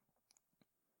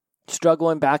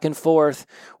 Struggling back and forth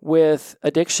with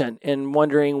addiction and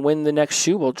wondering when the next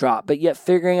shoe will drop, but yet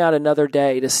figuring out another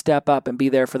day to step up and be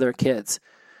there for their kids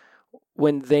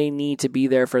when they need to be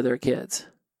there for their kids.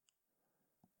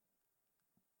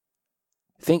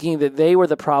 Thinking that they were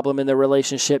the problem in the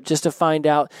relationship just to find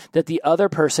out that the other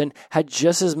person had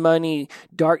just as many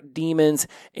dark demons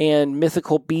and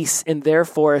mythical beasts in their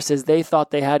forest as they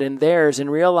thought they had in theirs, and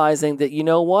realizing that, you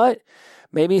know what?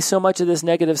 Maybe so much of this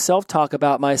negative self-talk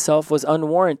about myself was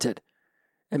unwarranted.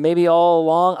 And maybe all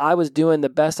along I was doing the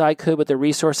best I could with the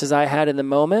resources I had in the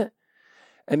moment.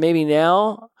 And maybe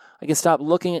now I can stop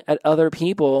looking at other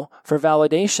people for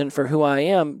validation for who I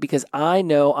am because I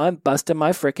know I'm busting my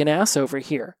freaking ass over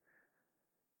here.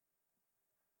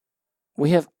 We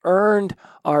have earned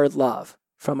our love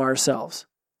from ourselves.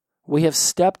 We have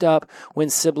stepped up when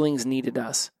siblings needed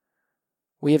us.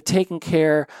 We have taken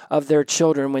care of their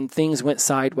children when things went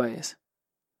sideways.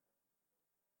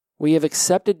 We have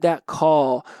accepted that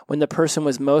call when the person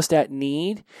was most at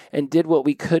need and did what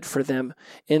we could for them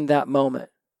in that moment.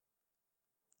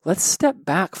 Let's step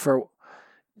back for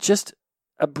just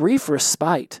a brief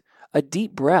respite a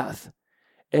deep breath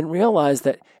and realize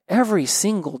that every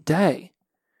single day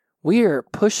we are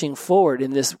pushing forward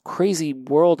in this crazy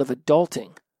world of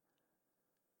adulting.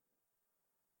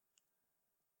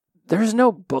 There's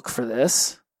no book for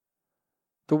this.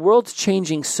 The world's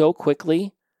changing so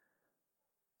quickly,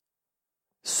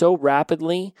 so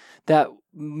rapidly, that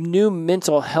new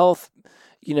mental health,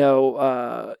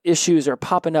 issues are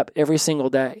popping up every single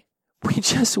day. We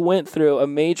just went through a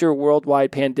major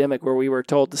worldwide pandemic where we were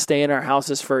told to stay in our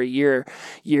houses for a year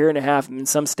and a half, and in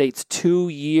some states 2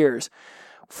 years,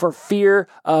 for fear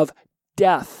of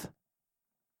death.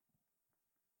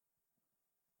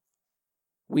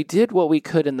 We did what we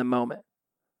could in the moment.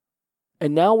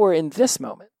 And now we're in this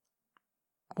moment.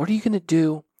 What are you going to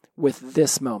do with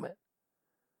this moment?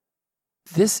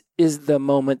 This is the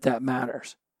moment that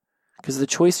matters. Because the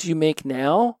choices you make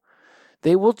now,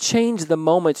 they will change the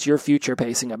moments you're future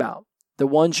pacing about. The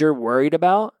ones you're worried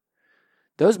about,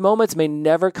 those moments may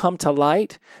never come to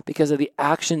light because of the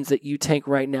actions that you take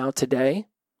right now today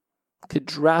could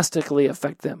drastically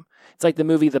affect them. It's like the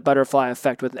movie The Butterfly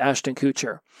Effect with Ashton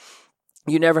Kutcher.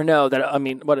 You never know that,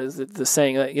 what is it, the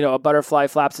saying, a butterfly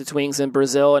flaps its wings in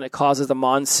Brazil and it causes a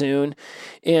monsoon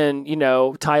in,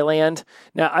 Thailand.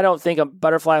 Now, I don't think a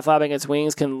butterfly flapping its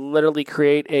wings can literally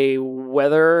create a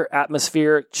weather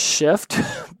atmospheric shift,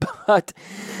 but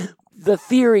the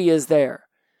theory is there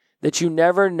that you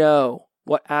never know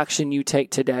what action you take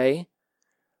today,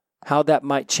 how that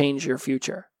might change your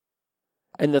future.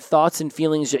 And the thoughts and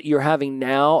feelings that you're having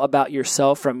now about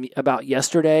yourself from about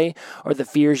yesterday, or the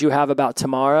fears you have about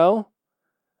tomorrow,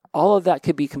 all of that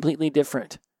could be completely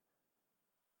different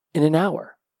in an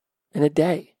hour, in a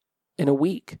day, in a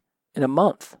week, in a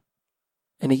month,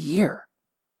 in a year.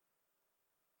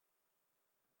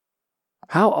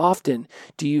 How often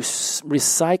do you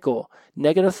recycle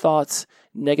negative thoughts,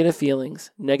 negative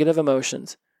feelings, negative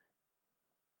emotions?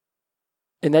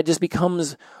 And that just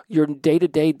becomes your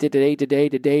day-to-day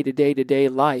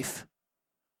life.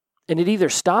 And it either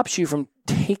stops you from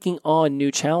taking on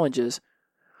new challenges,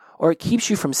 or it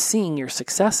keeps you from seeing your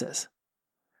successes.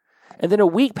 And then a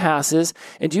week passes,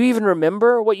 and do you even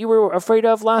remember what you were afraid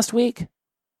of last week?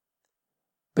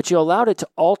 But you allowed it to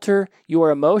alter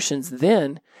your emotions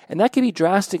then, and that could be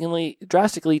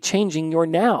drastically changing your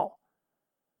now.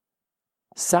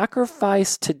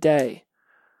 Sacrifice today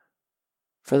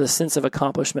for the sense of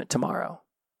accomplishment tomorrow.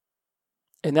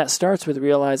 And that starts with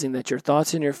realizing that your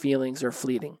thoughts and your feelings are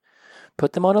fleeting.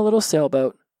 Put them on a little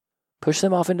sailboat, push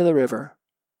them off into the river,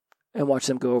 and watch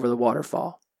them go over the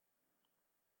waterfall.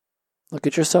 Look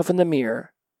at yourself in the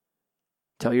mirror.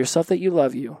 Tell yourself that you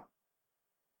love you.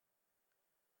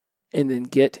 And then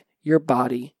get your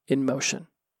body in motion.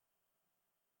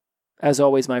 As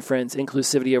always, my friends,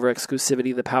 inclusivity over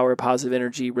exclusivity, the power of positive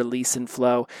energy, release and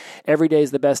flow. Every day is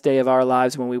the best day of our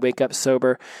lives when we wake up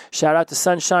sober. Shout out to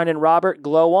Sunshine and Robert.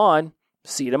 Glow on.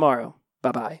 See you tomorrow.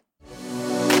 Bye-bye.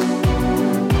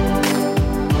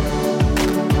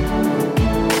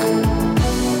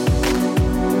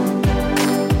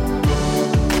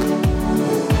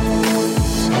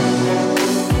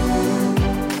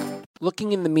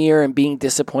 Looking in the mirror and being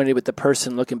disappointed with the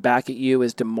person looking back at you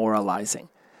is demoralizing.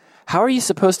 How are you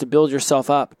supposed to build yourself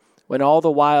up when all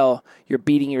the while you're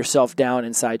beating yourself down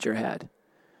inside your head?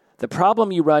 The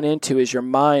problem you run into is your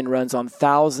mind runs on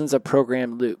thousands of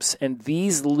programmed loops, and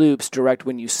these loops direct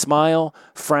when you smile,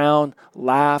 frown,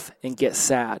 laugh, and get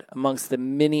sad, amongst the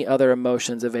many other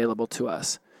emotions available to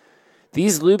us.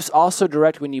 These loops also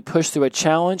direct when you push through a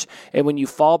challenge and when you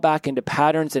fall back into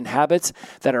patterns and habits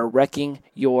that are wrecking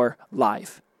your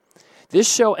life. This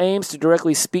show aims to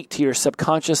directly speak to your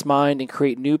subconscious mind and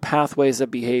create new pathways of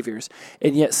behaviors.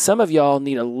 And yet some of y'all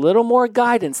need a little more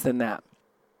guidance than that.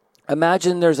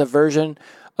 Imagine there's a version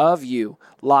of you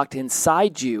locked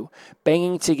inside you,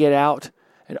 banging to get out,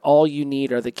 and all you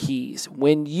need are the keys.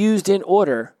 When used in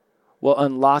order, will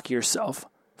unlock yourself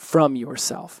from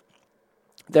yourself.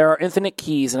 There are infinite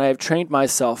keys, and I have trained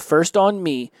myself first on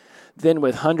me, then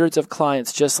with hundreds of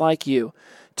clients just like you,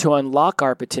 to unlock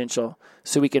our potential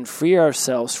so we can free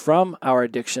ourselves from our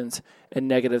addictions and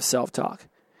negative self-talk.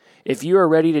 If you are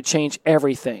ready to change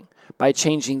everything by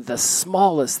changing the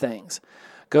smallest things,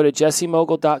 go to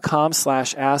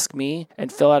jessemogul.com/askme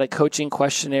and fill out a coaching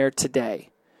questionnaire today.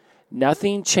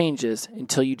 Nothing changes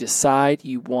until you decide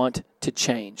you want to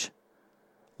change.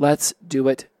 Let's do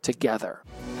it together.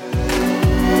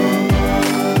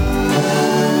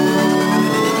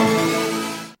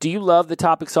 Do you love the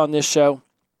topics on this show?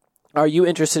 Are you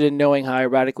interested in knowing how I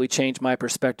radically changed my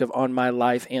perspective on my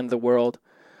life and the world?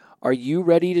 Are you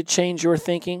ready to change your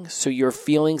thinking so your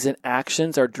feelings and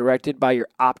actions are directed by your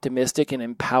optimistic and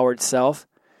empowered self?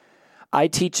 I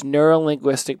teach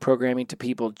neurolinguistic programming to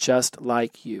people just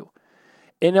like you.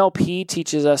 NLP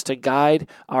teaches us to guide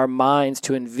our minds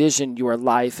to envision your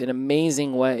life in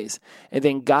amazing ways, and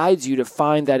then guides you to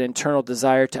find that internal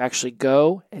desire to actually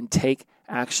go and take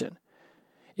action.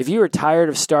 If you are tired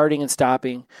of starting and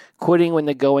stopping, quitting when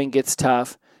the going gets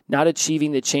tough, not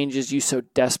achieving the changes you so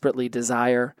desperately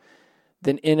desire,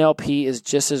 then NLP is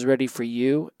just as ready for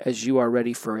you as you are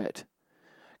ready for it.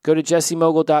 Go to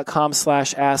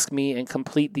jessemogul.com/askme and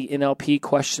complete the NLP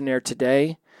questionnaire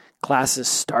today. Classes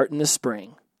start in the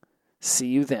spring. See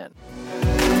you then.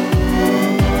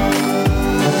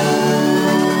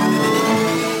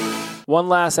 One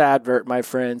last advert, my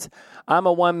friends. I'm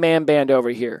a one-man band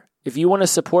over here. If you want to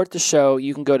support the show,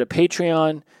 you can go to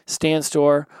Patreon, Stan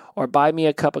Store, or buy me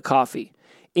a cup of coffee.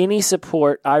 Any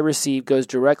support I receive goes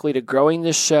directly to growing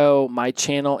this show, my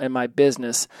channel, and my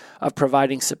business of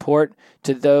providing support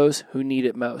to those who need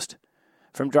it most.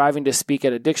 From driving to speak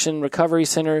at addiction recovery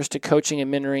centers, to coaching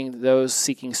and mentoring those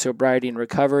seeking sobriety and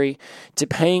recovery, to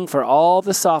paying for all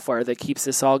the software that keeps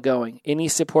this all going, any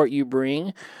support you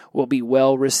bring will be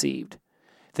well received.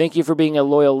 Thank you for being a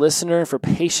loyal listener and for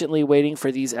patiently waiting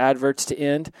for these adverts to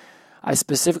end. I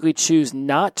specifically choose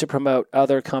not to promote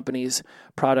other companies'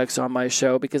 products on my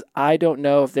show because I don't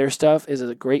know if their stuff is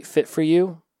a great fit for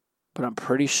you, but I'm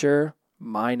pretty sure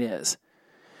mine is.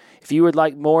 If you would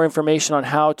like more information on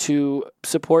how to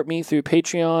support me through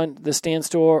Patreon, the Stan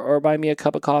Store, or buy me a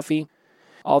cup of coffee,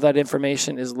 all that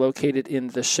information is located in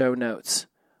the show notes.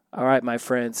 All right, my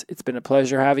friends, it's been a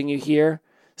pleasure having you here.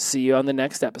 See you on the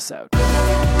next episode.